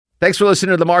Thanks for listening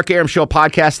to the Mark Arum Show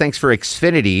podcast. Thanks for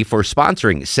Xfinity for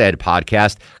sponsoring said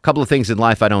podcast. A couple of things in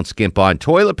life I don't skimp on.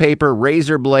 Toilet paper,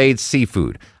 razor blades,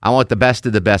 seafood. I want the best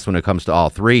of the best when it comes to all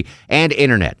three. And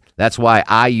internet. That's why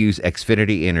I use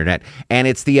Xfinity Internet. And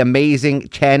it's the amazing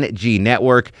 10G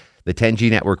network. The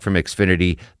 10G network from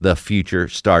Xfinity. The future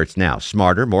starts now.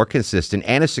 Smarter, more consistent,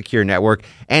 and a secure network.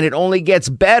 And it only gets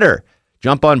better.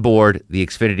 Jump on board the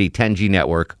Xfinity 10G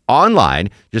network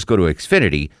online. Just go to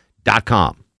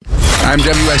Xfinity.com. I'm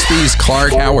WSB's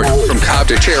Clark Howard. From Cobb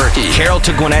to Cherokee, Carroll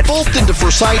to Gwinnett, Fulton to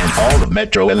Forsyth, all of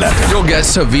Metro 11. You'll get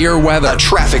severe weather, a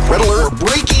traffic red alert,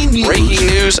 breaking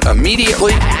news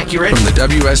immediately accurate from the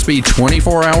WSB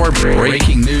 24-hour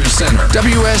Breaking News Center.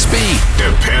 WSB.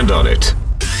 Depend on it.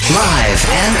 Live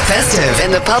and festive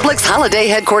in the Publix Holiday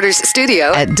Headquarters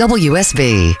studio at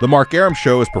WSB. The Mark Arum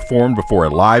Show is performed before a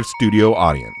live studio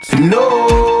audience. No,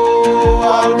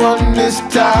 I want this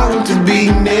town to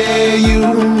be near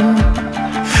you.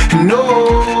 No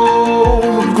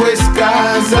gray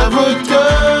skies ever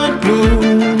turn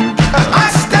blue. I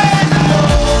stand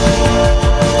alone.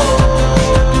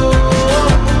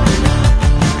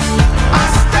 I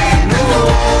stand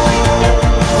alone.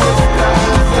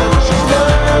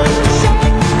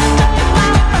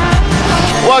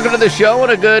 Welcome to the show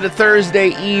and a good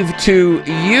Thursday Eve to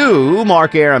you.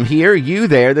 Mark Arum here, you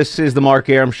there. This is the Mark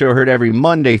Arum Show, heard every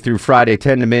Monday through Friday,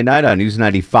 10 to midnight on News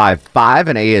 95.5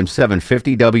 and AM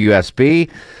 750 WSB.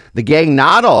 The gang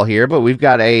not all here, but we've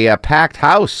got a packed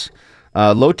house.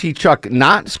 Low T Chuck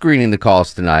not screening the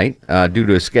calls tonight due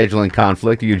to a scheduling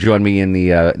conflict. You join me in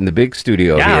the big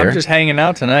studio here. Yeah, I'm just hanging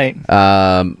out tonight.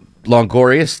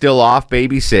 Longoria still off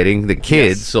babysitting the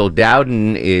kids, yes. So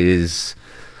Dowden is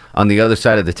on the other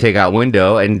side of the takeout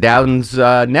window, and Dowden's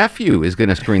nephew is going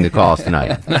to screen the calls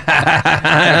tonight.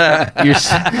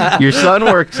 Your son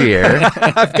works here.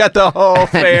 I've got the whole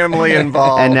family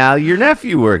involved. And now your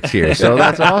nephew works here, so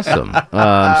that's awesome.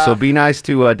 So be nice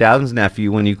to Dowden's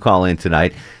nephew when you call in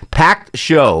tonight. Packed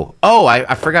show. Oh,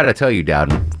 I forgot to tell you,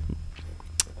 Dowden.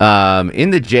 In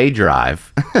the J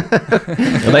Drive.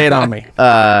 Lay it on me.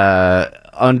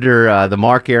 Under the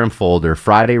Mark Arum folder,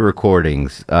 Friday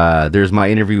recordings, there's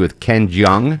my interview with Ken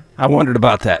Jeong. I wondered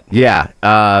about that. Yeah,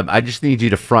 I just need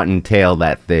you to front and tail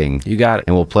that thing. You got it.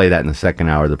 And we'll play that in the second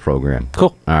hour of the program.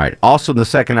 Cool. All right. Also in the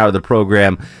second hour of the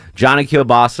program, Johnny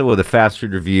Kilbasa with a fast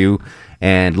food review,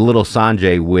 and Little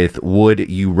Sanjay with Would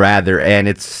You Rather. And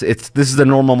this is the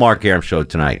normal Mark Arum show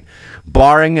tonight.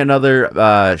 Barring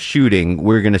another shooting,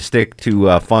 we're going to stick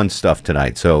to fun stuff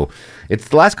tonight. So it's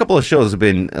the last couple of shows have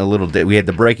been a little. We had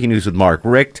the breaking news with Mark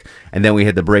Richt, and then we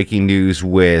had the breaking news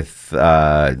with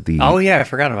the. Oh yeah, I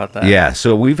forgot about that. Yeah,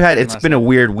 so we've had. It's been a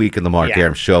weird week in the Mark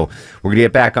Arum show. We're gonna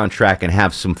get back on track and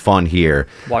have some fun here.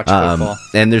 Watch football.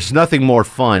 And there's nothing more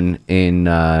fun in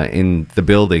the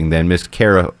building than Miss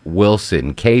Kara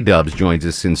Wilson. K-Dubs joins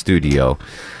us in studio.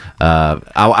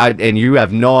 And you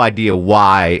have no idea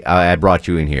why I brought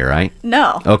you in here, right?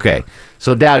 No. Okay.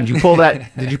 So, Dad, did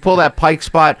you pull that Pike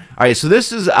spot? All right. So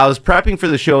I was prepping for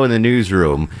the show in the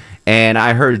newsroom, and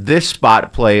I heard this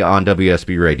spot play on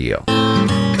WSB Radio.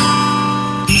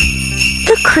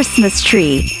 The Christmas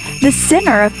tree, the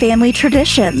center of family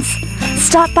traditions.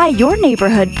 Stop by your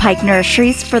neighborhood Pike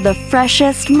Nurseries for the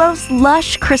freshest, most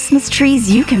lush Christmas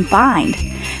trees you can find.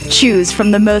 Choose from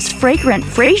the most fragrant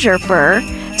Fraser fir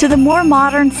to the more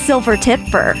modern silver tip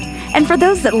fir. And for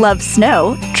those that love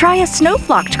snow, try a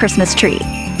snow-flocked Christmas tree.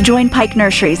 Join Pike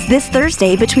Nurseries this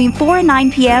Thursday between 4 and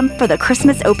 9 p.m. for the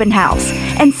Christmas open house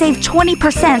and save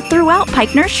 20% throughout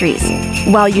Pike Nurseries.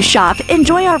 While you shop,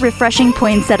 enjoy our refreshing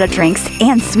poinsettia drinks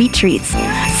and sweet treats.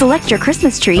 Select your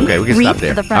Christmas tree. Okay, we can stop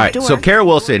there. The front All right, door. so Kara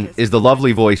Wilson is the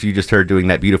lovely voice you just heard doing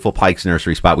that beautiful Pike's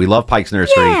Nursery spot. We love Pike's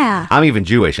Nursery. Yeah. I'm even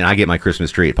Jewish, and I get my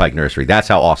Christmas tree at Pike Nursery. That's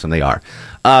how awesome they are.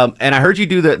 And I heard you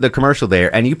do the commercial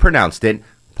there, and you pronounced it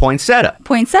poinsettia.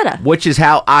 Poinsettia. Which is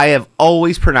how I have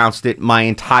always pronounced it my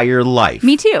entire life.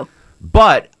 Me too.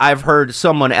 But I've heard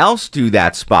someone else do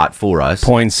that spot for us.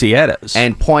 Poinsettias.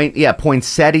 And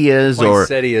poinsettias, or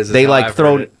Poinsettias they is how like I've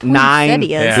throw heard it. 9.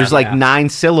 Poinsettias. There's like 9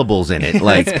 syllables in it.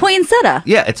 Like It's poinsettia.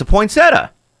 yeah, it's a poinsettia.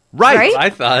 Right.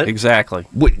 I thought. Exactly.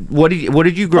 What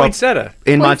did you grow Poinsettia. up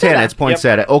in Poinsettia. Montana? It's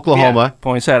poinsettia. Oklahoma.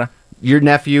 Poinsettia. Your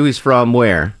nephew is from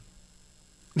where?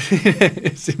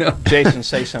 Jason,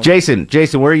 say something.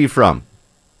 Jason, where are you from?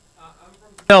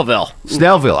 Snellville.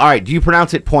 Snellville. All right. Do you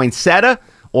pronounce it poinsettia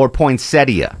or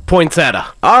poinsettia? Poinsettia.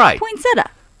 All right. Poinsettia.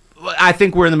 I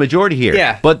think we're in the majority here.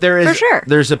 Yeah. But For sure.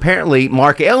 There's apparently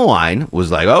Mark Aylwine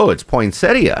was like, oh, it's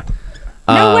poinsettia.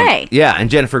 No way. Yeah, and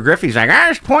Jennifer Griffey's like,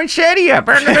 it's poinsettia.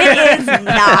 It is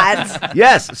not.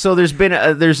 Yes, so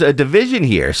there's a division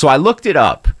here. So I looked it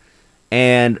up,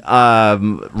 and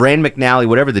Rand McNally,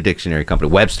 whatever the dictionary company,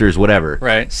 Webster's, whatever,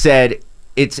 Right. said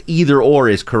it's either or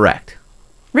is correct,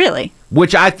 Really?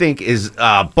 which I think is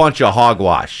a bunch of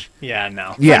hogwash. Yeah,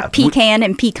 no. Yeah, Like pecan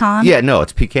and pecan? yeah, no,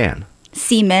 it's pecan,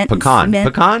 Cement. and pecan,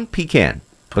 cement. pecan, pecan.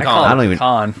 I call I it don't even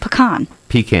pecan. Pecan.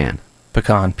 pecan,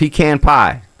 Pecan. pecan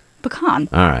pie. Pecan.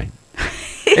 All right,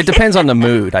 It depends on the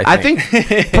mood, I think. I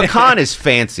think pecan is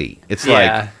fancy. It's Yeah.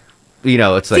 like,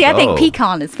 it's See, like I think oh,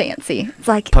 pecan is fancy. It's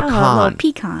like, pecan, oh, a little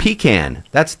pecan. pecan.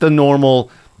 That's the normal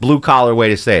blue collar way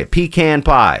to say it. Pecan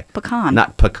pie. Pecan.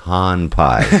 Not pecan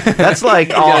pie. That's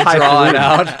like all gotta draw it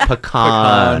highfalutin. out.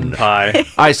 Pecan. Pie.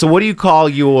 All right, so what do you call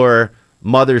your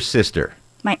mother's sister?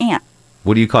 My aunt.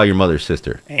 What do you call your mother's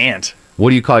sister? Aunt. What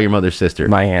do you call your mother's sister?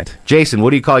 My aunt. Jason, what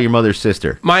do you call your mother's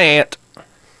sister? My aunt.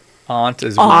 Aunt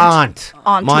is Aunt.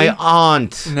 Auntie. My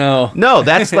aunt. No. No,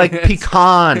 that's like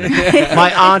pecan.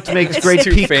 My aunt makes great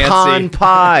too pecan fancy.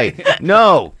 pie.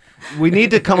 No, we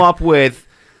need to come up with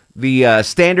the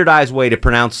standardized way to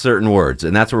pronounce certain words,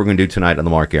 and that's what we're going to do tonight on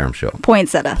the Mark Arum Show.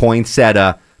 Poinsettia.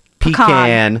 Poinsettia,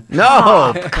 pecan. Pecan.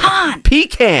 No, Pecan.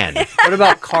 pecan. What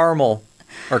about caramel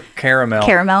or caramel?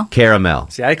 Caramel. Caramel.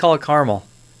 See, I call it caramel.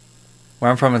 Where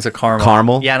I'm from, it's a caramel.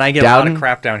 Caramel? Yeah, and I get a lot Dowden? of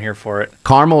crap down here for it.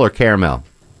 Caramel or caramel?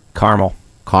 Caramel.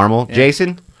 Caramel.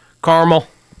 Jason? Caramel.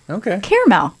 Okay.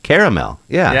 Caramel. Caramel.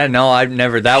 Yeah. Yeah, no, I've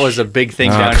never. That was a big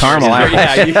thing down caramel. here.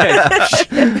 Yeah, you guys.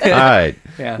 All right.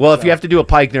 Yeah, Well, if you have to do a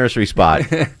Pike Nursery spot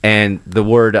and the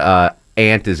word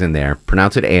ant is in there,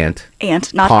 pronounce it ant.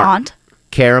 Aunt, not Car- aunt.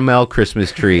 Caramel,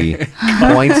 Christmas tree,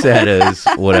 poinsettias,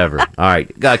 whatever. All right.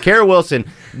 Kara Wilson,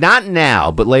 not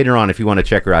now, but later on if you want to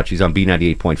check her out. She's on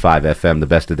B98.5 FM, the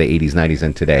best of the 80s, 90s,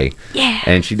 and today. Yeah.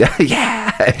 And she's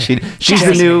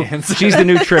the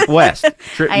new Trip West.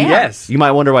 I am. Yes. You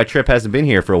might wonder why Trip hasn't been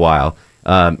here for a while.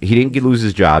 He didn't lose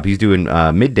his job. He's doing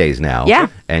middays now. Yeah.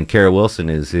 And Kara Wilson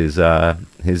is the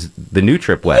new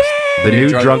Trip West. The new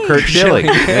Drunk drunk Kurt Schilling.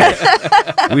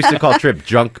 Yeah. We used to call Trip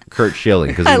drunk Kurt Schilling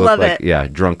because he I looked love like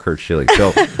it. drunk Kurt Schilling. So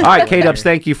all right, K-Dubs,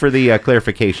 thank you for the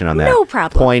clarification on that. No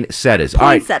problem. Poinsettias. All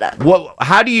right. Poinsettia.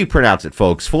 How do you pronounce it,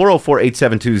 folks?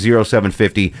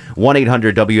 404-872-0750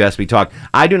 1-800-WSB-TALK.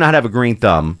 I do not have a green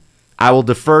thumb. I will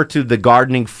defer to the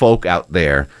gardening folk out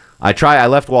there. I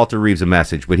left Walter Reeves a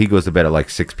message, but he goes to bed at like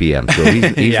 6 p.m., so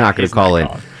he's not going to call in.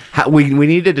 We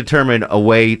need to determine a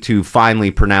way to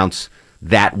finally pronounce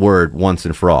that word once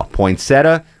and for all.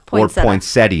 Poinsettia or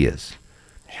poinsettias.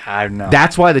 I don't know.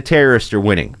 That's why the terrorists are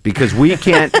winning, because we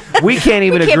can't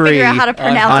even agree figure out how to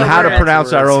pronounce on a how to word.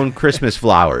 pronounce our own Christmas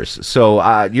flowers.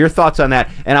 So your thoughts on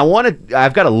that? And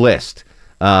I've got a list.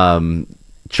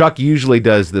 Chuck usually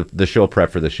does the show prep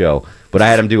for the show, but I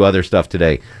had him do other stuff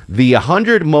today. The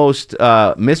 100 most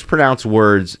mispronounced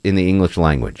words in the English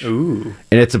language. Ooh.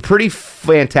 And it's a pretty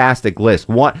fantastic list.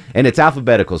 And it's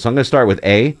alphabetical, so I'm going to start with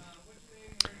A.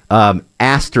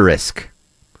 Asterisk.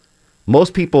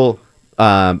 Most people,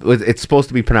 it's supposed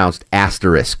to be pronounced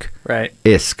asterisk. Right.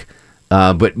 Isk.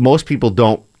 But most people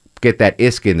don't get that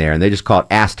isk in there, and they just call it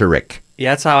asterisk.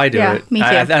 Yeah, that's how I do Yeah, it. me too.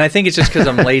 And I think it's just because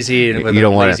I'm lazy and with You a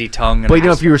don't want lazy tongue. And But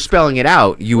if you were spelling it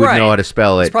out, you would Right. know how to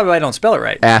spell That's it. probably why I don't spell it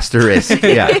right. Asterisk.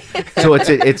 Yeah. So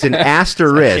it's an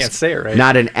asterisk. I can't say it right.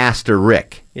 Not an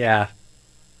asterisk. Yeah.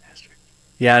 Asterisk.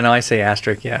 Yeah, no, I say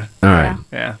asterisk, yeah. All right.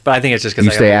 Yeah. But I think it's just because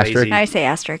You I say have a asterisk? lazy. I say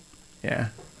asterisk. Yeah.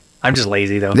 I'm just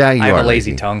lazy, though. Yeah, you I have are a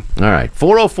lazy lazy. tongue. All right.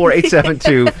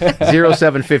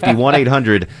 404-872-0750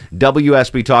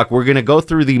 1-800-WSB Talk. We're going to go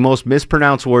through the most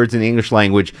mispronounced words in the English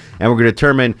language, and we're going to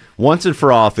determine once and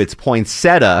for all if it's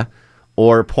poinsettia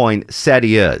or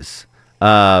poinsettias.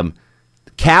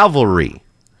 Cavalry.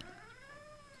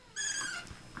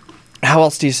 How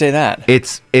else do you say that?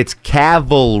 It's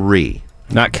cavalry.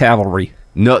 Not cavalry.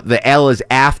 No, the L is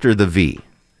after the V.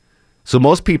 So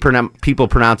most people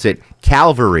pronounce it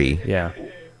Calvary. Yeah.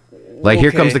 Like, here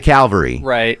Okay. comes the cavalry.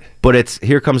 Right. But it's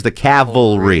here comes the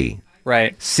cavalry.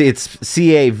 Right. It's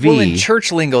C-A-V. Well, in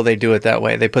church lingo, they do it that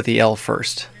way. They put the L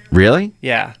first. Really?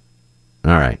 Yeah.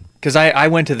 All right. Because I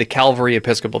went to the Calvary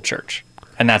Episcopal Church,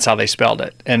 and that's how they spelled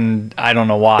it. And I don't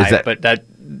know why, but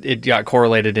it got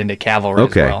correlated into cavalry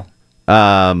as well.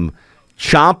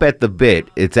 Chomp at the bit.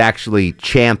 It's actually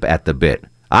champ at the bit.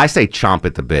 I say chomp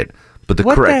at the bit, but the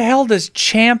What correct. the hell does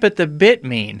champ at the bit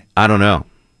mean? I don't know.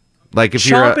 Like if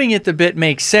Chomping at the bit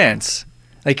makes sense.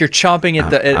 Like you're chomping at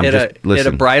the at a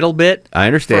listen. bridle bit. I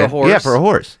understand. For a horse? Yeah, for a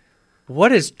horse.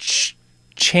 What is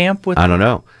champ with? I don't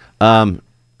know.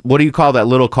 What do you call that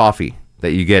little coffee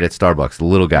that you get at Starbucks? The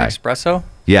little guy. Espresso?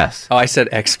 Yes. Oh, I said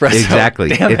espresso. Exactly.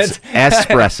 Damn It's it.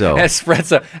 espresso.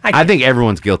 Espresso. I think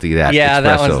everyone's guilty of that. Yeah, espresso.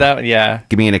 that one's that one. Yeah.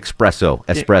 Give me an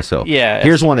espresso. Yeah,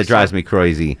 Here's one that espresso. drives me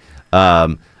crazy.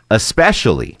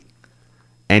 Especially.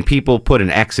 and people put an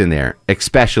X in there,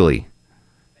 especially.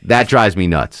 That drives me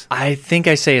nuts. I think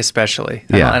I say especially.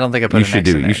 Yeah. I don't think I put an X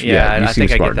in there. I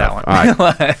think I get that one. All right.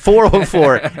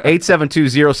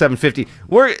 404-872-0750.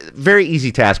 We're very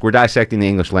easy task. We're dissecting the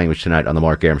English language tonight on the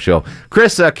Mark Arum Show.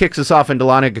 Chris kicks us off in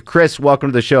Dahlonega. Chris, welcome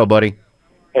to the show, buddy.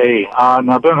 Hey,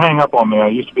 now don't hang up on me. I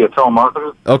used to be a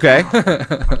telemarketer. Okay.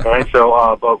 Okay,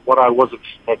 so, but what I was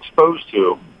exposed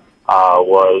to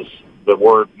was the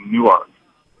word Newark.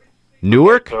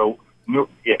 Newark? So,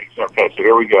 okay, so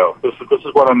here we go. This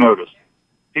is what I noticed.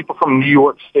 People from New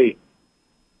York State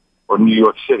or New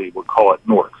York City would call it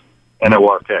Newark,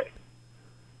 N-O-R-K.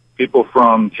 People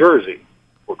from Jersey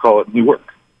would call it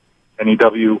Newark,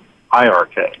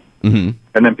 N-E-W-I-R-K. Mm-hmm.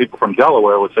 And then people from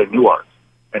Delaware would say Newark,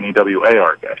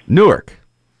 N-E-W-A-R-K. Newark.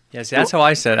 Yes, that's how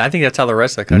I said it. I think that's how the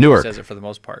rest of the country Newark says it for the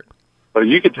most part. But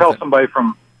you could tell somebody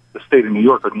from the state of New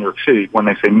York or New York City when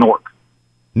they say Newark.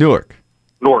 Newark.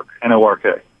 Newark, N-O-R-K.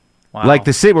 Wow. Like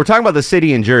the city. We're talking about the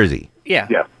city in Jersey. Yeah.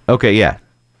 Yeah. Okay, yeah.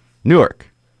 Newark.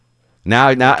 Now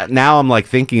I'm like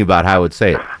thinking about how I would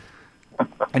say it.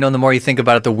 I know the more you think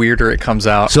about it, the weirder it comes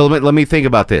out. So let me think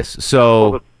about this.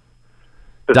 So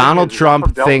Donald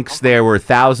Trump thinks there were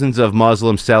thousands of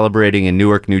Muslims celebrating in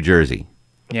Newark, New Jersey.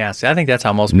 Yeah, see, I think that's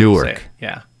how most people say it.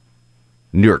 Yeah.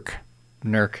 Newark.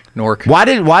 Why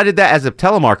did that, as a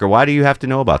telemarketer, why do you have to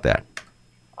know about that?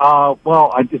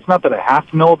 Well, it's not that I have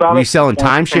to know about it. Are you selling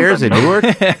timeshares in Newark?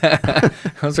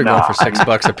 Those are going for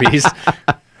 $6 a piece.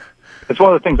 It's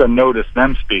one of the things I noticed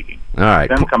them speaking. All right.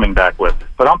 Them coming back with.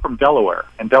 But I'm from Delaware,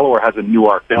 and Delaware has a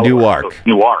Newark. Newark. So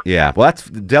Newark. Yeah, well,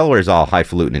 Delaware's all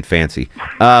highfalutin and fancy.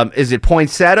 Is it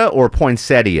poinsettia or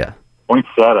poinsettia?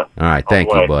 Poinsettia. All right,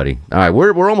 thank you, buddy. All right,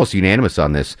 we're almost unanimous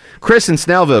on this. Chris in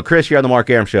Snellville. Chris, you're on the Mark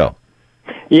Arum Show.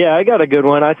 Yeah, I got a good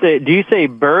one. Do you say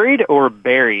buried or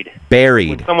buried? Buried.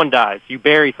 When someone dies, you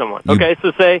bury someone. Okay,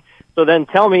 so then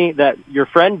tell me that your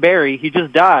friend Barry, he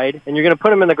just died, and you're going to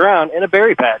put him in the ground in a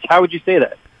berry patch. How would you say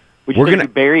that? Would you say you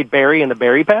buried Barry in the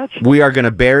berry patch? We are going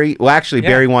to bury. Well, actually,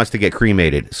 Barry wants to get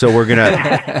cremated, so we're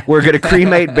gonna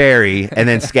cremate Barry and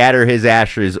then scatter his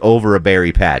ashes over a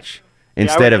berry patch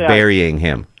instead of burying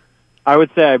him. I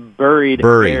would say I buried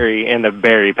Barry in the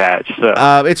berry patch. So.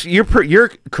 You're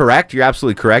correct. You're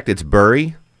absolutely correct. It's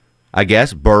bury, I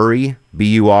guess. Bury,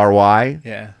 B-U-R-Y.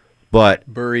 Yeah. But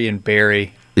bury and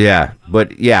bury. Yeah,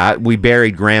 but we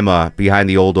buried Grandma behind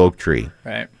the old oak tree.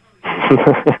 Right.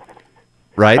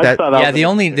 Right. The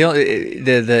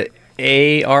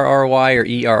A-R-R-Y or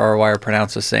E-R-R-Y are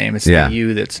pronounced the same. It's the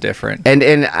U that's different. And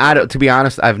to be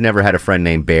honest, I've never had a friend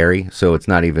named Barry, so it's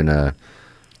not even a.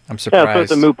 I'm surprised. Yeah, so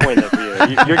it's a moot point for you.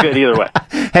 You're good either way.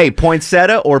 Hey,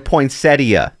 poinsettia or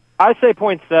poinsettia? I say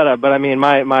poinsettia, but I mean,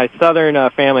 my southern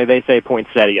family, they say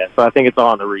poinsettia, so I think it's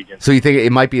all in the region. So you think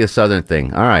it might be a southern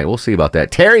thing. All right, we'll see about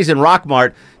that. Terry's in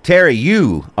Rockmart. Terry,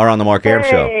 you are on the Mark Arum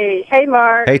Show. Hey,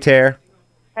 Mark. Hey, Terry.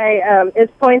 Hey,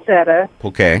 it's poinsettia.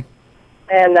 Okay.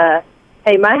 And,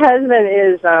 hey, my husband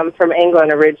is from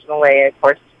England originally. Of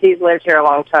course, he's lived here a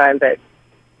long time, but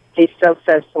he still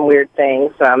says some weird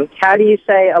things. How do you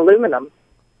say aluminum?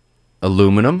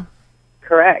 Aluminum?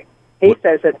 Correct. He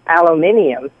says it's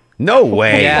aluminium. No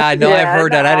way. Yeah, no, I've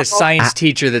heard that. I had a science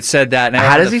teacher that said that. And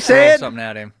how does he say it? Something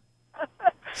at him.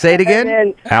 Say it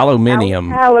again.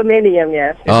 Aluminium. Aluminium,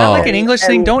 yes. Is that like an English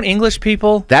thing? Don't English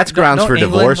people? That's grounds for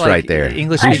divorce right there.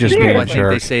 English people, just being I think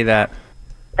they say that.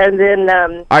 And then,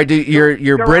 all right.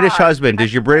 Your British husband?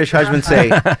 Does your British husband say?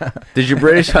 Does your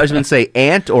British husband say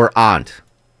aunt or aunt?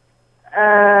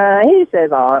 He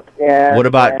says aunt. Yeah. What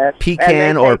about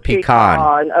pecan or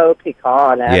pecan? Oh,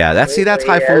 pecan. Yeah, that's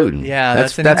highfalutin. Yeah,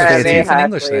 that's fancy. It's an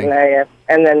English thing. Yeah.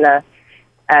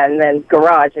 And then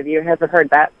garage. Have you ever heard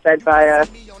that said by a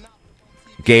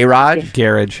garage?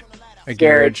 Garage. A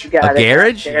garage. A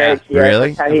garage? Yeah.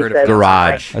 Really? I've heard of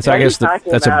garage. That's I guess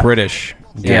that's a British.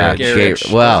 Yeah, garage.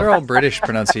 Well, those are all British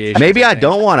pronunciations. Maybe I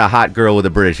don't want a hot girl with a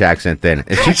British accent. Then,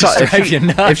 if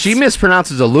she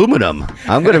mispronounces aluminum,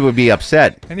 I'm going to be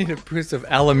upset. I need a piece of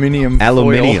aluminium.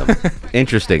 Aluminium.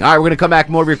 Interesting. All right, we're going to come back.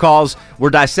 More of your calls. We're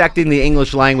dissecting the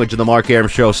English language of the Mark Arum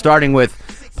Show, starting with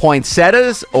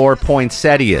poinsettias or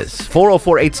poinsettias.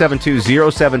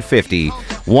 404-872-0750.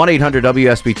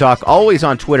 1-800-WSB Talk. Always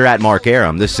on Twitter at Mark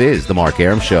Arum. This is the Mark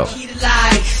Arum Show.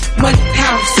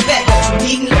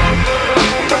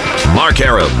 Mark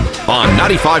Arum on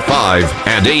 95.5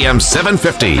 and AM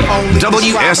 750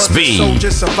 WSB.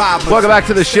 Welcome back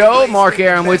to the show. Mark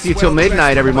Arum with you till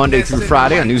midnight every Monday through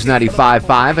Friday on News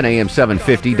 95.5 and AM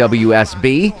 750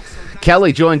 WSB.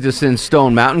 Kelly joins us in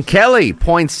Stone Mountain. Kelly,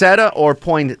 poinsettia or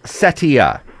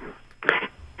poinsettia?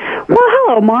 Well,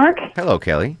 hello, Mark. Hello,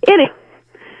 Kelly.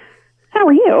 How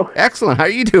are you? Excellent. How are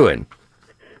you doing?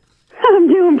 I'm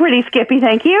doing pretty, Skippy,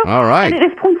 thank you. All right. And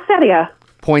it is poinsettia.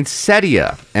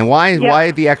 Poinsettia. And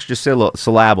why the extra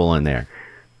syllable in there?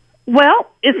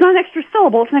 Well, it's not an extra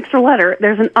syllable, it's an extra letter.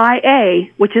 There's an IA,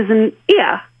 which is an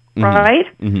ia, right?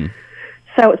 Mm-hmm.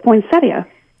 So it's poinsettia.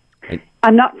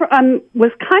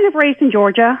 Was kind of raised in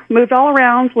Georgia, moved all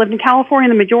around, lived in California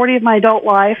the majority of my adult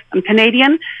life. I'm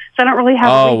Canadian, so I don't really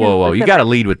have. Whoa! You got to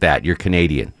lead with that. You're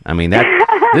Canadian. I mean that.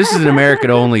 This is an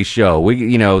American-only show.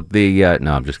 No,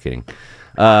 I'm just kidding.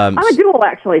 I'm a dual,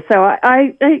 actually, so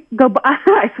I go.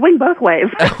 I swing both ways.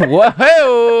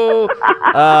 Whoa!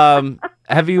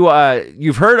 Have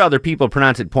you've heard other people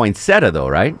pronounce it poinsettia, though,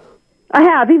 right? I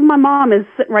have. Even my mom is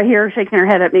sitting right here shaking her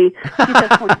head at me. She says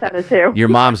poinsettia, too. Your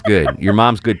mom's good. Your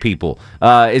mom's good people.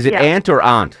 Is it aunt or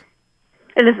aunt?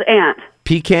 It is aunt.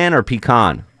 Pecan or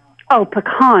pecan? Oh,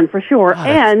 pecan, for sure.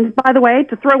 And, by the way,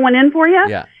 to throw one in for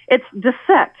you, it's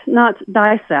dissect, not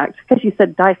dissect, because you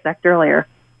said dissect earlier.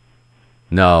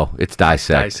 No, it's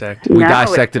dissect. Dissect. We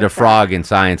dissected a frog in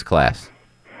science class.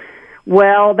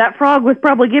 Well, that frog was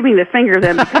probably giving the finger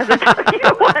then because it took you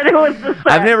what it was dissect.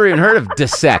 I've never even heard of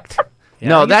dissect. Yeah,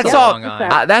 no,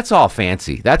 that's all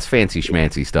fancy. That's fancy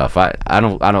schmancy stuff.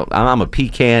 I'm a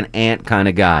pecan ant kind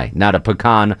of guy, not a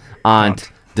pecan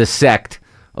aunt. Dissect,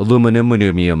 aluminum,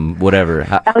 whatever.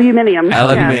 Aluminium.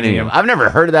 Yeah. I've never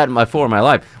heard of that before in my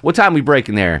life. What time we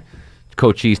breaking there,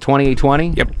 Coach Cheese?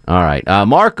 28:20? Yep. All right.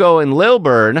 Marco and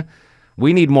Lilburn,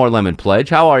 we need more lemon pledge.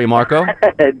 How are you, Marco?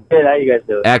 Good. How you guys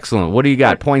doing? Excellent. What do you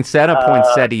got? Poinsettia,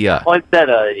 poinsettia?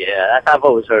 Poinsettia, yeah. I've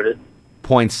always heard it.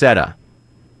 Poinsettia.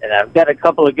 And I've got a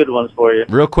couple of good ones for you.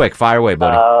 Real quick, fire away,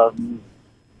 buddy.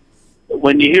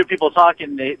 When you hear people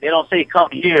talking, they don't say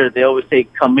come here. They always say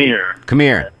come here. Come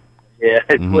here. Yeah,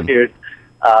 it's weird.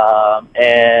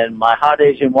 And my hot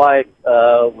Asian wife,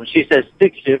 when she says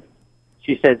stick shift,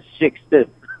 she says shick stiff.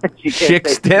 Shick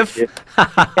stiff?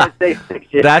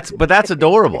 That's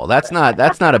adorable. That's not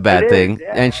a bad thing.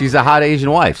 Yeah. And she's a hot Asian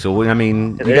wife. So I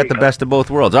mean, you got the best of both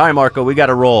worlds. All right, Marco, we got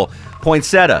to roll.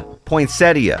 Poinsettia,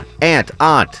 poinsettia, aunt,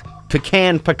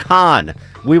 pecan.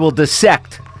 We will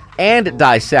dissect and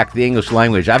dissect the English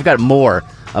language. I've got more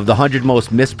of the 100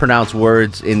 most mispronounced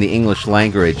words in the English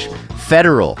language.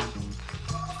 Federal.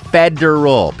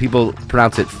 People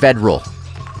pronounce it federal.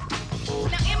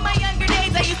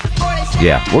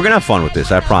 Yeah, we're going to have fun with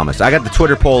this, I promise. I got the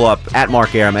Twitter poll up, at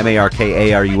Mark Arum,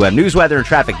 MarkArum. News, weather, and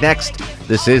traffic next.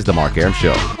 This is The Mark Arum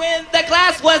Show. When the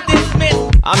class was dismissed.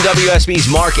 I'm WSB's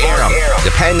Mark Arum.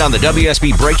 Depend on the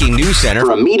WSB Breaking News Center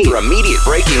for immediate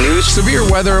breaking news, severe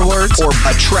weather alerts, or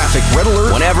a traffic red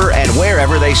alert whenever and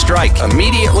wherever they strike.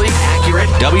 Immediately accurate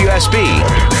WSB.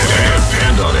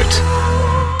 Depend on it.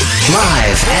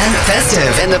 Live and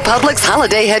festive in the Publix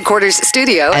Holiday Headquarters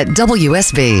studio at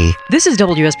WSB. This is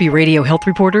WSB Radio Health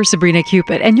Reporter Sabrina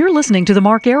Cupid, and you're listening to The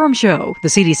Mark Arum Show. The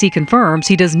CDC confirms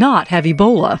he does not have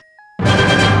Ebola.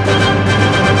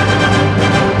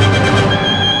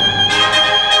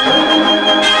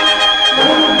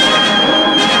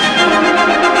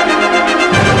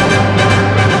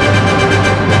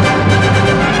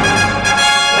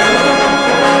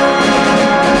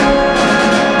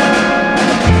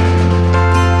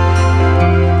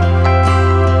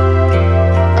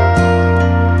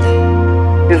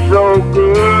 It's so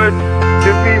good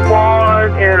to be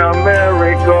born in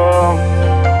America,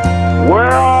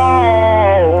 where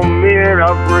all men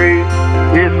are free.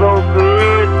 It's so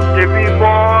good to be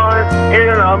born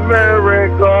in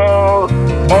America,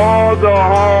 all the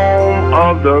home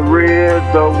of the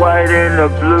red, the white, and the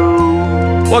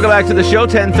blue. Welcome back to the show,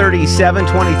 10:37,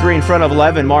 23 in front of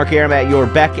 11. Mark Arum at your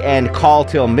beck and call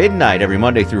till midnight every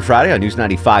Monday through Friday on News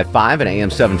 95.5 and AM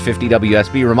 750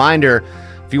 WSB. Reminder,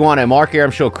 if you want a Mark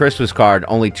Arum Show Christmas card,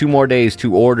 only 2 more days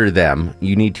to order them.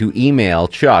 You need to email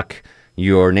Chuck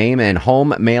your name and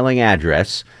home mailing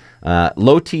address,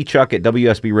 lowtchuck at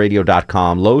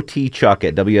WSBradio.com, lowtchuck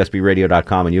at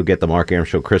WSBradio.com, and you'll get the Mark Arum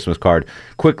Show Christmas card,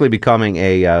 quickly becoming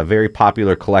a very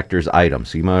popular collector's item.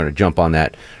 So you might want to jump on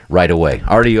that right away.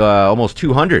 Already almost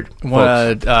 200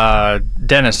 folks.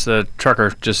 Dennis, the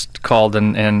trucker, just called,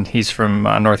 and he's from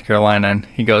North Carolina, and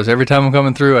he goes, every time I'm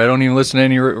coming through, I don't even listen to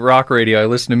any rock radio. I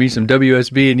listen to me some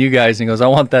WSB and you guys, and he goes, I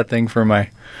want that thing for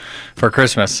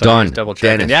Christmas. So done. Double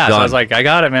checking. Dennis, yeah, done. So I was like, I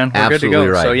got it, man. We're Absolutely good to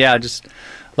go. right. So yeah, just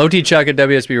lowtchuck at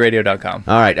WSBradio.com.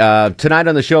 All right. Tonight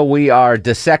on the show, we are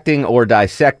dissecting or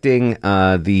dissecting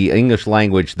the English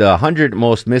language, the 100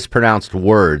 most mispronounced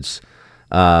words.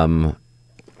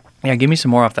 Yeah, give me some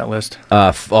more off that list.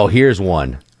 Here's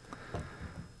one.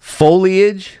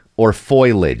 Foliage or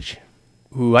foliage?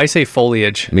 Ooh, I say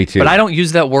foliage. Me too. But I don't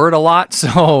use that word a lot,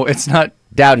 so it's not...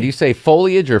 Dowden, do you say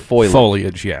foliage or foliage?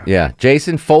 Foliage, yeah. Yeah.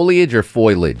 Jason, foliage or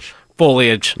foliage?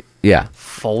 Foliage. Yeah.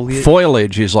 Foliage?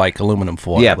 Foliage is like aluminum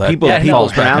foil. Yeah, people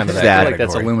pronounce I that. feel like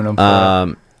that's aluminum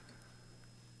foil.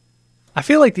 I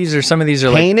feel like some of these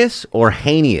are heinous or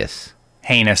heinous?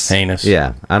 Heinous. Heinous.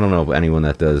 Yeah, I don't know anyone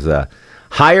that does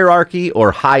hierarchy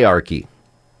or hierarchy.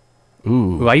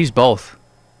 Ooh, I use both.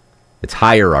 It's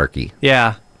hierarchy.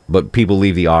 Yeah. But people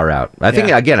leave the R out. I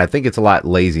think it's a lot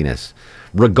laziness.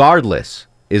 Regardless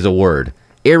is a word.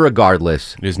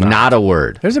 Irregardless is not a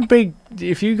word. There's a big,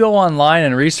 if you go online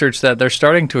and research that, they're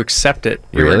starting to accept it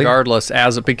Really?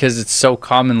 irregardless because it's so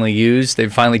commonly used.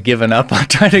 They've finally given up on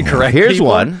trying to correct Here's people.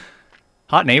 one.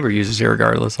 Hot Neighbor uses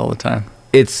irregardless all the time.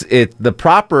 The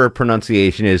proper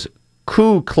pronunciation is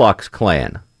Ku Klux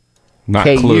Klan. Not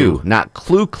K-U, Clue. not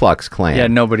Ku Klux Klan. Yeah,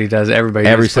 nobody does. Everybody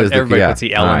says puts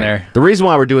the L All in right. there. The reason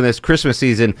why we're doing this Christmas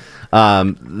season,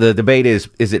 the debate is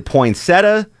it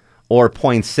poinsettia or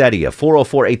poinsettia?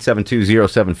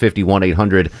 404-872-0750,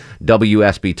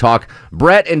 1-800-WSB Talk.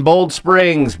 Brett in Bold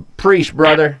Springs. Preach,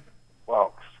 brother.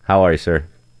 Well, how are you, sir?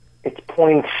 it's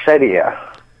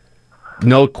poinsettia.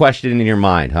 No question in your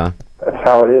mind, huh? That's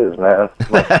how it is, man.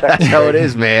 That's how it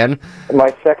is, man.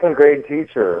 My second grade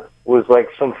teacher was like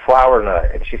some flower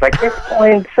nut, and she's like, it's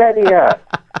poinsettia.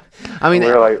 I mean,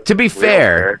 to be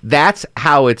fair, that's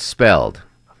how it's spelled.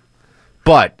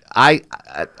 But I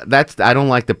don't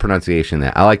like the pronunciation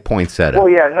there. I like poinsettia. Well,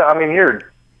 yeah, no, I mean, you're a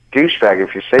douchebag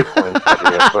if you say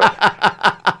poinsettia, but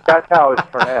that's how it's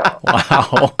pronounced.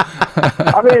 Wow.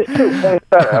 I mean, it's true,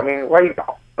 poinsettia. I mean, why you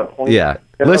Yeah.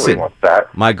 Listen,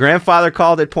 my grandfather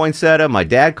called it poinsettia. My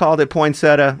dad called it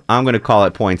poinsettia. I'm going to call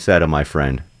it poinsettia, my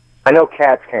friend. I know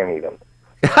cats can't eat them.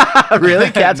 Really?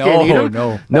 Cats can't eat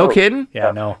them? No kidding? Yeah,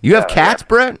 no. You have cats,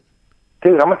 Brett?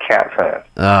 Dude, I'm a cat fan.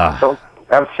 So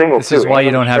I'm single, This is why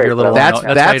you don't have your little. That's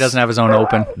why he doesn't have his own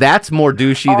open. That's more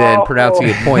douchey than pronouncing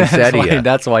it poinsettia.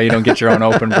 That's why you don't get your own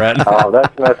open, Brett. Oh,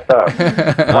 that's messed up. All right.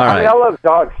 I mean, I love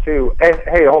dogs too. And,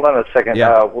 hey, hold on a second.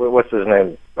 Yeah. What's his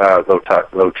name?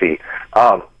 Low T.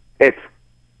 It's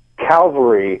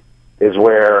Calvary is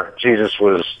where Jesus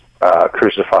was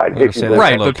crucified.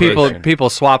 Right, but people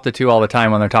swap the two all the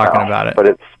time when they're talking about it. But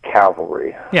it's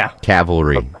Calvary. Yeah.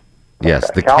 Cavalry.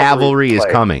 Yes, the Calvary's cavalry is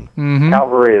place. coming. Mm-hmm.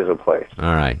 Calvary is a place.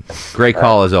 All right. Great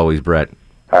call as always, Brett.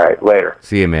 All right, later.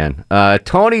 See you, man.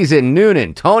 Tony's in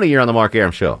Noonan. Tony, you're on the Mark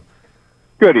Aram Show.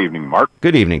 Good evening, Mark.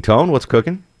 Good evening, Tone. What's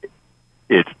cooking?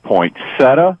 It's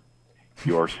poinsettia.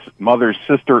 Your mother's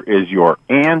sister is your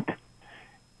aunt.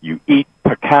 You eat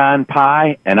pecan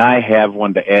pie, and I have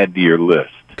one to add to your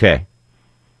list. Okay.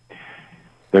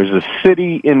 There's a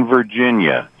city in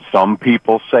Virginia. Some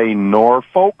people say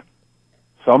Norfolk.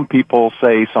 Some people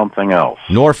say something else.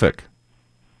 Norfolk.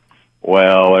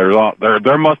 Well,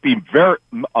 there must be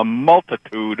a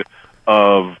multitude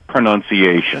of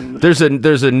pronunciations.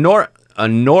 There's a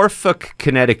Norfolk,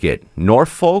 Connecticut.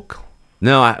 Norfolk?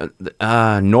 No,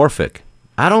 Norfolk.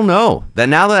 I don't know.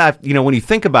 Now that when you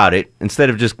think about it, instead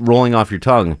of just rolling off your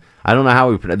tongue, I don't know how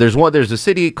we pronounce. There's a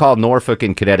city called Norfolk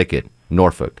in Connecticut.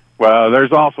 Norfolk. Well,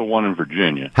 there's also one in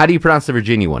Virginia. How do you pronounce the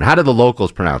Virginia one? How do the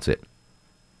locals pronounce it?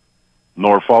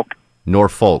 Norfolk.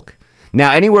 Norfolk.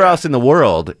 Now, anywhere else in the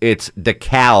world, it's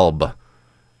DeKalb.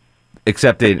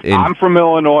 Except in I'm from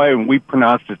Illinois, and we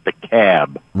pronounced it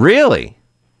DeKalb. Really?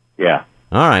 Yeah.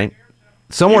 All right.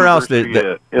 Somewhere else,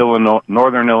 Illinois,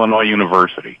 Northern Illinois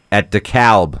University. At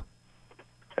DeKalb.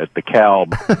 At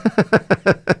DeKalb.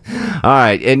 All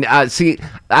right, and see,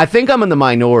 I think I'm in the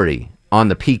minority on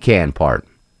the pecan part.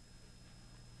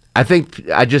 I think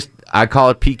I call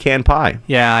it pecan pie.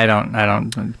 Yeah, I don't.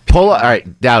 All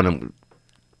right, down.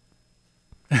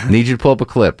 Need you to pull up a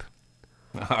clip.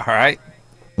 All right.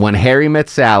 When Harry Met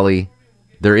Sally,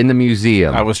 they're in the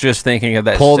museum. I was just thinking of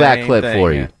that. Pull that clip thing,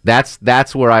 for you.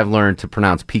 That's where I've learned to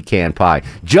pronounce pecan pie.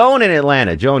 Joan in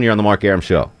Atlanta. Joan, you're on the Mark Aram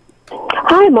Show.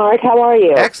 Hi, Mark. How are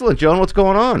you? Excellent, Joan. What's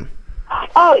going on?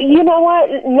 Oh, you know what?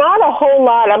 Not a whole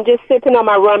lot. I'm just sipping on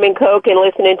my rum and Coke and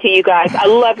listening to you guys. I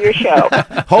love your show.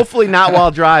 Hopefully not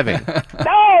while driving.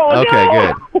 No, okay,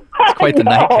 no. Good. It's quite the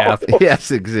nightcap.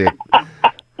 Yes, exactly.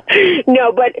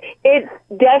 No, but it's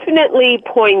definitely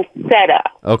poinsettia.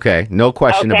 Okay, no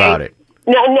question about it.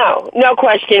 No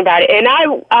question about it. And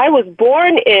I was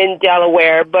born in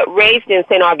Delaware, but raised in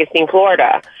St. Augustine,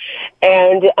 Florida.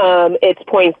 And it's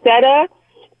poinsettia.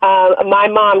 My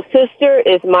mom's sister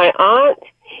is my aunt.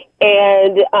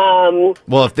 And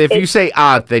well, if you say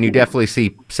aunt, then you definitely say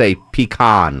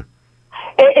pecan.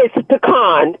 It's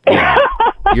pecan. Yeah.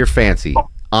 You're fancy.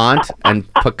 Aunt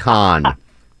and pecan.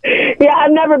 Yeah,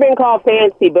 I've never been called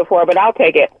fancy before, but I'll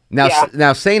take it.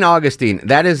 Now, St. Augustine,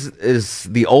 that is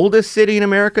the oldest city in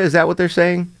America? Is that what they're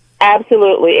saying?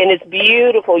 Absolutely, and it's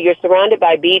beautiful. You're surrounded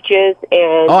by beaches,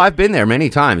 and Oh, I've been there many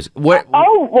times.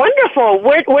 oh, wonderful.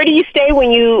 Where do you stay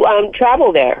when you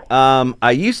travel there?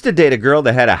 I used to date a girl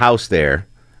that had a house there.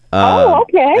 Oh,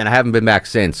 okay. And I haven't been back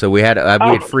since. So we had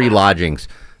free lodgings.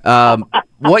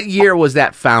 What year was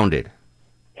that founded?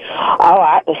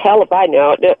 Hell if I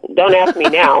know. Don't ask me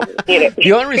now.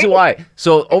 The only reason why,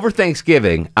 so over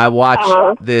Thanksgiving, I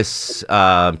watched this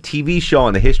TV show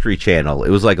on the History Channel. It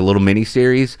was like a little mini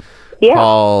series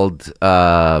called.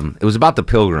 It was about the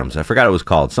Pilgrims. I forgot what it was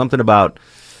called. Something about.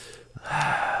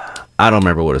 I don't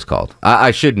remember what it's called.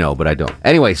 I should know, but I don't.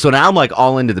 Anyway, so now I'm like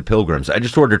all into the Pilgrims. I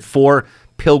just ordered 4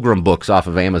 Pilgrim books off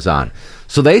of Amazon.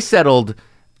 So they settled.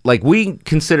 Like, we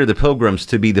consider the Pilgrims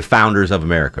to be the founders of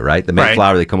America, right? The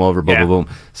Mayflower, they come over, boom, boom, boom.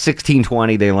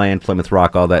 1620, they land, Plymouth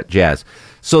Rock, all that jazz.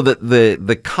 So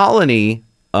the colony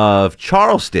of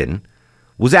Charleston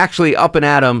was actually up and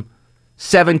at 'em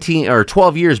 17 or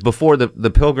 12 years before the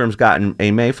Pilgrims got in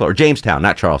a Mayflower. Jamestown,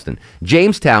 not Charleston.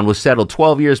 Jamestown was settled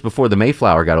 12 years before the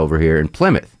Mayflower got over here in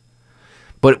Plymouth.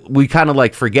 But we kind of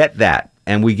like forget that,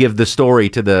 and we give the story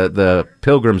to the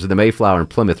Pilgrims and the Mayflower and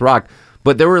Plymouth Rock.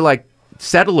 But there were like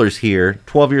settlers here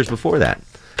 12 years before that.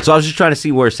 So I was just trying to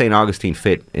see where St. Augustine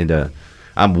fit into.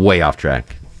 I'm way off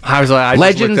track.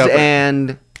 Legends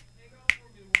and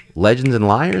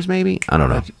Liars, maybe? I don't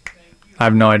know. I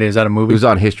have no idea. Is that a movie? It was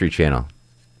on History Channel.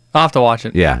 I'll have to watch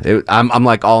it. Yeah, I'm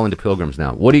like all into Pilgrims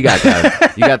now. What do you got, guys?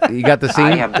 you got the scene?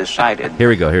 I have decided Here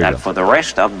we go. that for the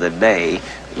rest of the day,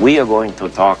 we are going to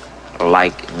talk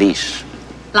like this.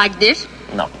 Like this?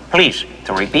 No, please,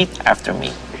 to repeat after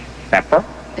me. Pepper.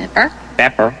 Pepper.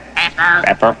 Pepper. Pepper.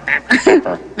 Pepper.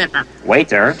 Pepper. Pepper.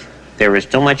 Waiter, there is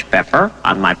too much pepper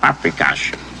on my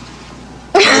paprikash.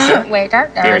 Waiter,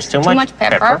 There is too much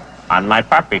pepper on my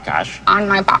paprikash. on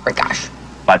my paprikash.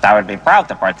 But I would be proud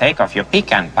to partake of your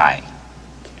pecan pie.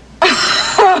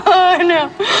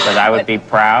 No. But I would be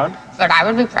proud But I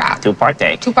would be proud to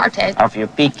partake of your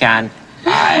pecan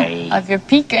pie. of your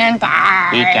pecan pie.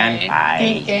 Pecan pie.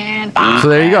 Pecan pie. So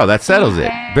there you go. That settles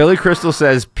it. Billy Crystal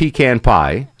says pecan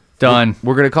pie. Done.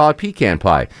 We're going to call it pecan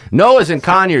pie. Noah's in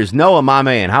Conyers. Noah, my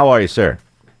man. How are you, sir?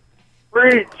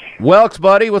 Preach. Welks,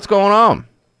 buddy. What's going on?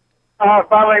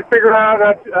 Finally figured out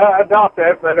how to adopt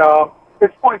that, but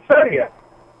it's poinsettia.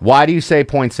 Why do you say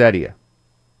poinsettia?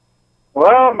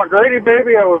 Well, my Grady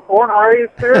baby, I was born and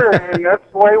raised here, and that's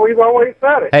the way we've always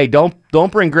said it. Hey, don't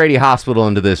bring Grady Hospital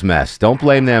into this mess. Don't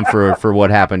blame them for what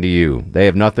happened to you. They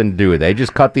have nothing to do with it. They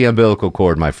just cut the umbilical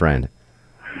cord, my friend.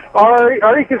 Or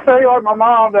you can say, like my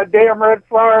mom, that damn red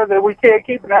flower that we can't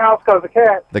keep in the house because of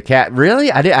cats. The cat?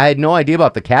 Really? I had no idea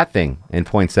about the cat thing in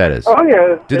poinsettias. Oh,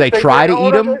 yeah. Do they try to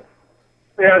eat them?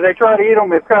 Yeah, they try to eat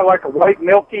them. It's kind of like a white,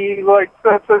 milky, like,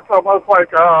 it's almost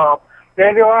like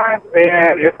dandelions.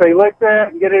 And if they lick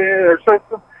that and get it into their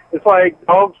system, it's like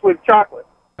dogs with chocolate.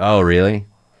 Oh, really?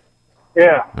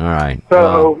 Yeah. All right.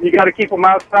 So you got to keep them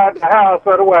outside the house,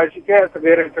 otherwise you cats will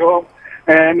get into them.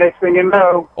 And next thing you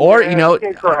know, or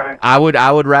kid crying. I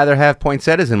would rather have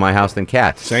poinsettias in my house than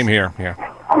cats. Same here. Yeah.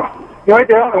 You ain't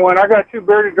the only one. I got 2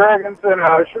 bearded dragons and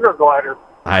a sugar glider.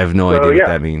 I have no idea what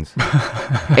that means.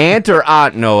 Aunt or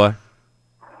aunt, Noah?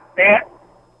 Aunt.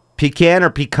 Pecan or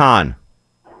pecan?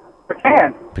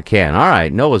 Pecan. Pecan. All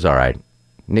right. Noah's all right.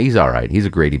 He's all right. He's a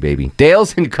Grady baby.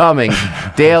 Dale's incoming.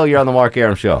 Dale, you're on the Mark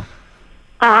Arum Show.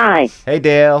 Hi. Hey,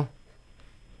 Dale.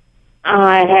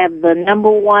 I have the number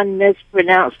 1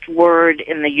 mispronounced word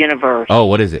in the universe. Oh,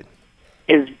 what is it?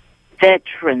 Is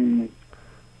veteran.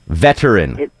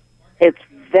 Veteran. It's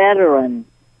veteran.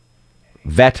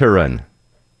 Veteran.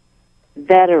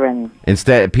 Veteran.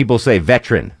 Instead, people say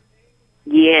veteran.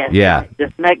 Yes. Yeah. It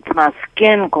just makes my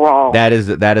skin crawl. That is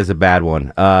a bad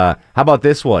one. How about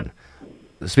this one?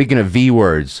 Speaking of V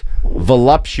words,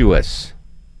 voluptuous.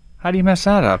 How do you mess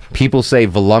that up? People say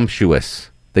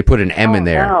voluptuous. They put an M in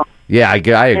there. No. Yeah, I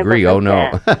agree. Oh,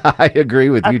 no. I agree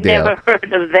with you, Dale. I've never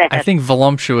heard of that. I think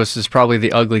voluptuous is probably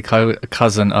the ugly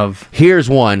cousin of... Here's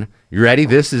one. You ready?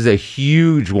 This is a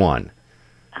huge one.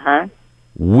 Huh?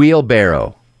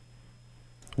 Wheelbarrow.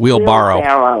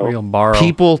 Wheelbarrow.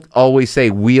 People always say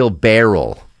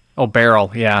wheelbarrow. Oh,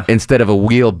 barrel, yeah. Instead of a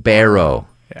wheelbarrow.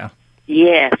 Yeah.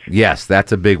 Yes. Yes,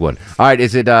 that's a big one. All right,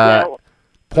 is it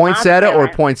poinsettia or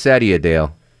poinsettia,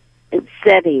 Dale? It's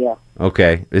setia.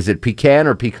 Okay. Is it pecan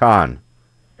or pecan?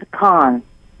 Pecan.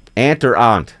 Aunt or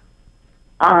aunt?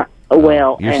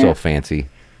 Well, You're so fancy.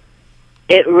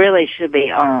 It really should be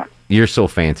aunt. You're so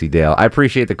fancy, Dale. I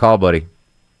appreciate the call, buddy.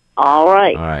 All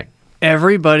right. All right.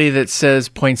 Everybody that says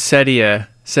poinsettia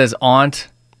says aunt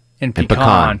and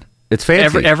pecan. It's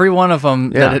fancy. Every one of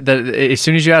them, that as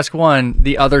soon as you ask one,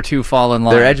 the other two fall in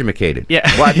line. They're educated. Yeah.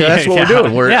 Well, that's what we're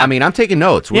doing. I mean, I'm taking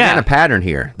notes. We're getting a pattern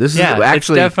here. This is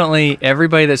actually... It's definitely,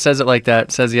 everybody that says it like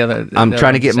that says the other... I'm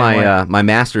trying to get my my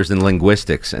master's in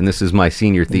linguistics, and this is my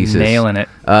senior thesis. Nailing it.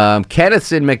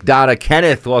 Kenneth's in McDonough.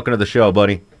 Kenneth, welcome to the show,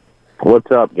 buddy.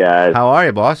 What's up, guys? How are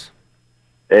you, boss?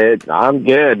 I'm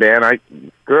good, man. I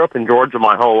grew up in Georgia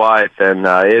my whole life, and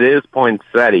it is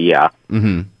poinsettia.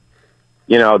 Mm-hmm.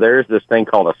 You know, there's this thing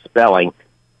called a spelling.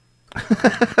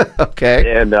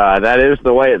 Okay. And that is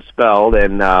the way it's spelled,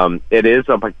 and it is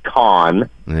a pecan.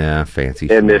 Yeah, fancy.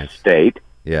 In this state.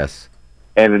 Yes.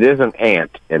 And it is an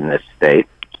ant in this state.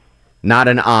 Not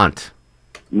an aunt.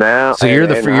 No. So you're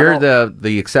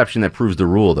the exception that proves the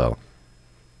rule, though.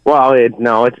 Well, it's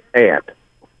ant.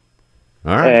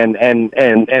 All right.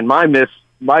 And my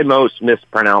most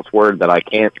mispronounced word that I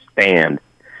can't stand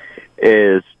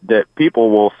is that people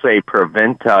will say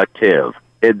preventative.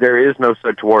 There is no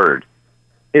such word.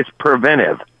 It's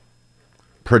preventive.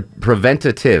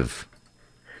 Preventative.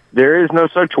 There is no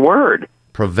such word.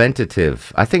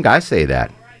 Preventative. I think I say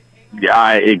that.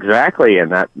 Yeah, exactly,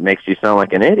 and that makes you sound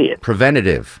like an idiot.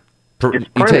 Preventative. It's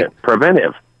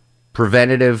preventive.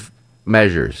 Preventative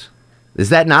measures. Is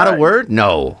that not a word?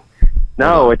 No.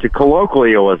 No, it's a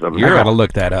colloquialism. You're going to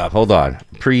look that up. Hold on.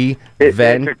 It's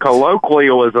a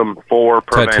colloquialism for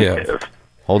preventive.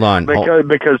 Hold on.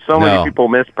 Because so many people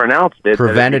mispronounced it.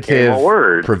 Preventative. That it became a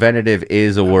word. Preventative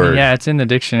is a word. Yeah, it's in the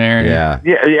dictionary. Yeah.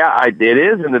 It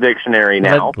is in the dictionary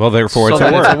now. Well, therefore, it's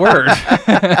a word.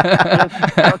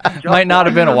 Might not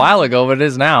have been a while ago, but it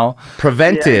is now.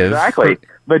 Preventive. Yeah, exactly.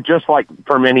 But just like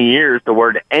for many years, the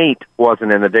word ain't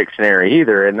wasn't in the dictionary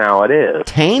either, and now it is.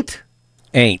 Taint?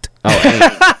 Ain't. Oh, ain't.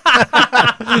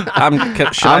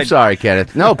 I'm sorry,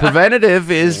 Kenneth. No, preventative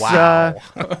is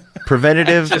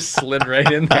preventative. Just slid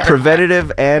right in there.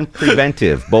 Preventative and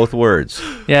preventive, both words.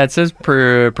 Yeah, it says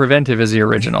preventive is the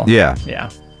original. Yeah. Yeah.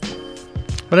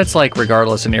 But it's like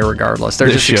regardless and irregardless. They're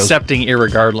just accepting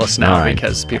irregardless now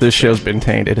because people. This show's been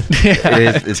tainted. It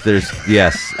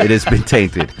has been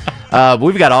tainted.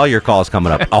 We've got all your calls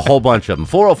coming up, a whole bunch of them.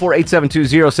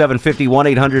 404-872-0750,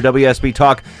 1-800-WSB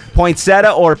Talk.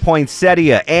 Poinsettia or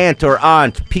poinsettia, ant or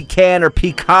aunt, pecan or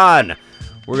pecan.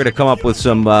 We're going to come up with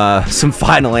some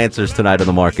final answers tonight on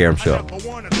the Mark Arum Show.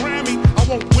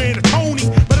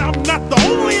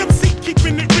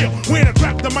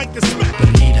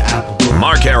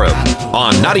 Mark Arum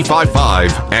on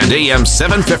 95.5 and AM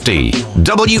 750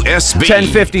 WSB.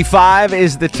 10:55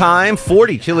 is the time.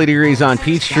 40 chilly degrees on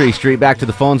Peachtree Street. Back to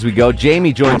the phones we go.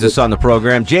 Jamie joins us on the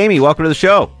program. Jamie, welcome to the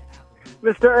show.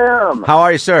 Mr. Arum. How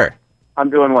are you, sir?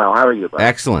 I'm doing well. How are you, buddy?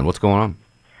 Excellent. What's going on?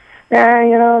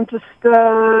 Yeah, I'm just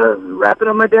wrapping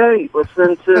up my day,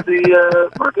 listening to the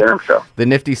Mark Arum Show. The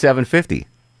nifty 750.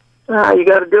 You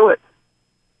got to do it.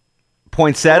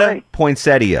 Poinsettia? Right.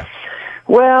 Poinsettia.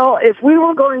 Well, if we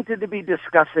were going to be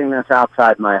discussing this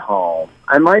outside my home,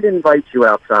 I might invite you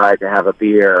outside to have a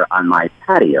beer on my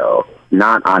patio,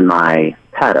 not on my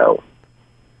patio.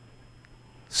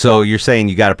 So you're saying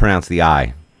you got to pronounce the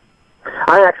I.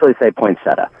 I actually say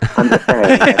poinsettia. I'm just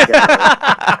saying.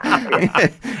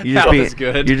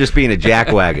 You're just being a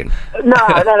jackwagon. No.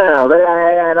 I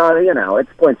don't,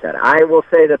 it's poinsettia. I will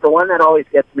say that the one that always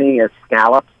gets me is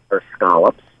scallops or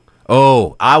scallops.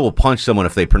 Oh, I will punch someone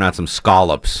if they pronounce them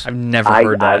scallops. I've never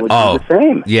heard that. I would do the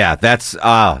same. Yeah, that's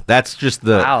just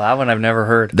the... Wow, that one I've never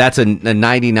heard. That's a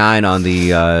 99 on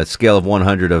the scale of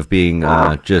 100 of being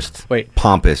just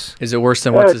pompous. Is it worse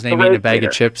than what's his name eating a bag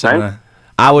of chips? Right?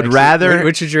 I would rather...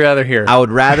 Which would you rather hear? I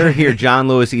would rather hear John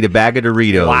Lewis eat a bag of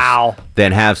Doritos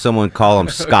than have someone call them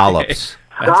scallops.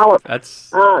 Scallops.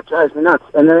 It drives me nuts.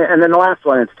 And then the last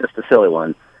one, it's just a silly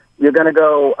one. You're going to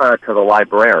go to the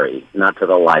library, not to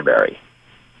the library.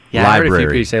 Yeah, I heard a few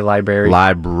people say library.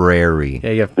 Library. Yeah,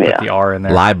 you have to put the R in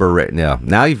there. Library. Yeah.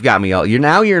 Now you've got me all...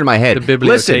 You're in my head. The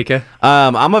biblioteca. Listen,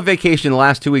 I'm on vacation the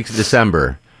last 2 weeks of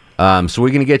December. So we're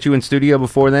going to get you in studio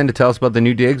before then to tell us about the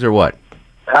new digs or what?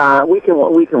 We can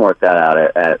work that out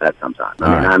at some time.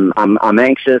 I mean, I'm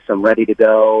anxious. I'm ready to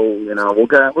go. We're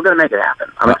gonna make it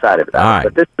happen. I'm excited about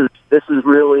it. But this is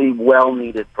really well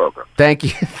needed program. Thank you,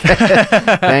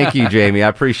 thank you, Jamie. I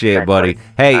appreciate it, buddy.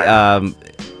 Hey,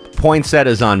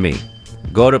 poinsettia's on me.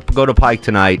 Go to Pike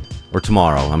tonight or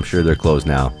tomorrow. I'm sure they're closed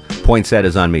now.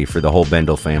 Poinsettia's on me for the whole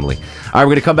Bendel family. All right, we're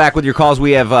going to come back with your calls.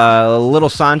 We have Little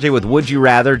Sanjay with Would You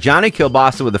Rather, Johnny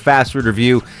Kilbasa with the Fast Food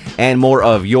Review, and more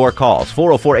of your calls.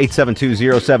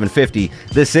 404-872-0750.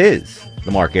 This is The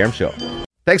Mark Arum Show.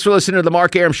 Thanks for listening to the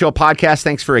Mark Arum Show podcast.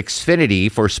 Thanks for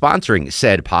Xfinity for sponsoring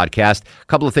said podcast. A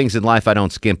couple of things in life I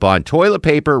don't skimp on. Toilet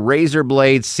paper, razor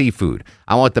blades, seafood.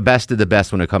 I want the best of the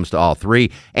best when it comes to all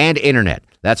three. And internet.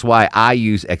 That's why I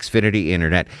use Xfinity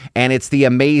Internet. And it's the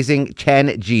amazing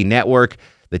 10G network.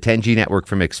 The 10G network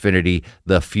from Xfinity.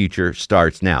 The future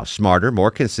starts now. Smarter, more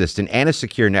consistent, and a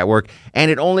secure network. And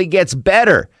it only gets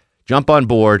better. Jump on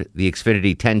board the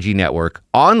Xfinity 10G network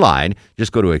online.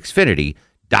 Just go to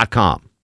Xfinity.com.